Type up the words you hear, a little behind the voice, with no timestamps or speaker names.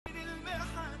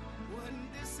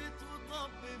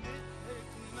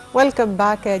Welcome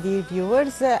back, dear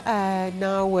viewers.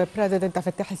 Now, President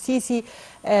Fattah al-Sisi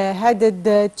headed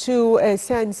to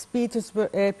St.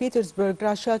 Petersburg,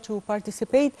 Russia, to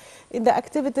participate in the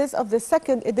activities of the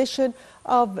second edition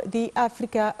of the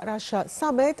Africa-Russia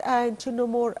Summit. And to know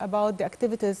more about the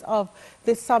activities of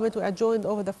this summit, we are joined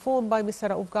over the phone by Mr.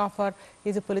 Raouf Gaafar.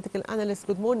 He's a political analyst.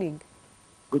 Good morning.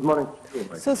 Good morning to you,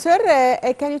 So, sir,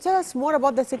 can you tell us more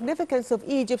about the significance of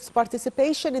Egypt's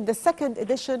participation in the second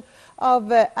edition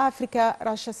of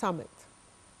Africa-Russia Summit?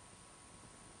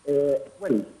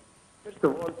 Well, first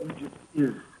of all, Egypt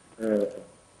is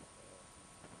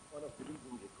one of the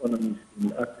leading economies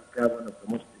in Africa, one of the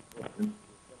most important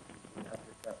countries in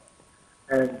Africa,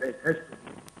 and it has to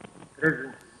be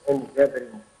present in any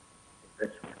gathering of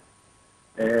that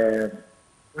sort.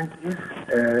 Point is,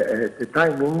 the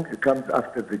timing comes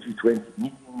after the G20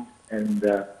 meeting and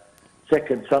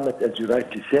second summit, as you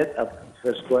rightly said, after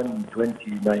the first one in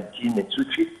 2019 in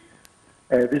Sochi.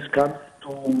 This comes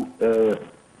to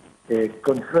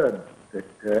confirm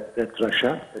that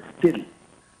Russia still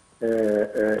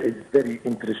is very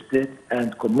interested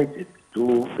and committed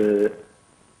to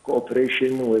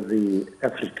cooperation with the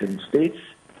African states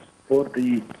for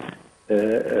the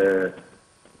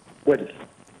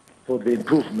for the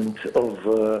improvement of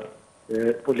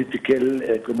political,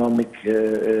 economic,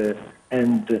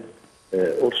 and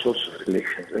all sorts of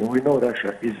relations. And we know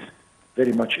Russia is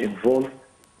very much involved,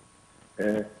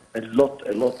 a lot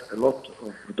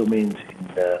of domains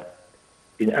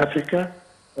in Africa,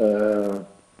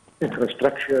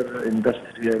 infrastructure,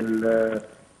 industrial,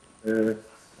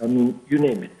 I mean, you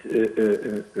name it.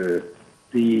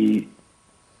 The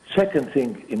second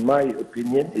thing, in my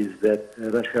opinion, is that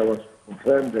Russia was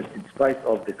confirmed that in spite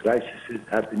of the crises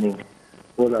happening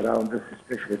all around us,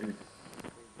 especially the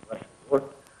Russian war,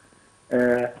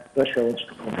 Russia wants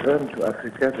to confirm to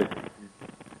Africa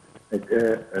that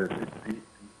the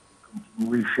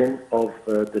continuation of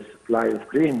the supply of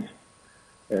grains.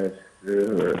 As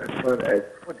far as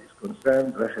food is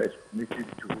concerned, Russia is committed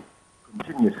to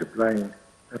continue supplying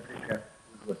Africa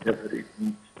with whatever it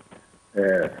needs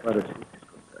as far as food is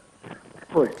concerned. Of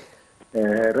course,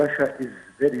 Russia is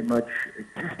very much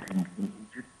existing in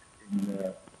Egypt.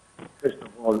 First of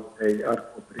all, they are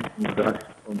cooperating with us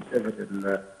on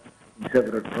in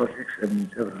several projects and in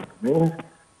several domains.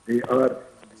 They are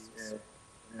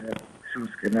in the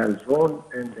Suez Canal zone,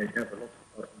 and they have a lot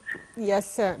of partnership.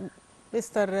 Yes,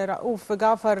 Mr. Raouf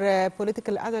Gaafar,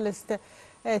 political analyst.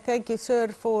 Thank you, sir,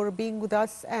 for being with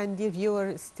us. And dear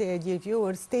viewers,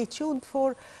 stay tuned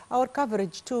for our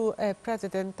coverage to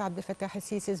President Fattah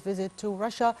al-Sisi's visit to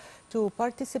Russia to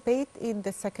participate in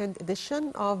the second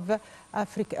edition of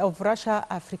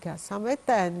Russia-Africa Summit.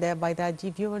 And by that,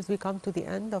 dear viewers, we come to the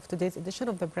end of today's edition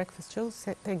of The Breakfast Show.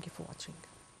 Thank you for watching.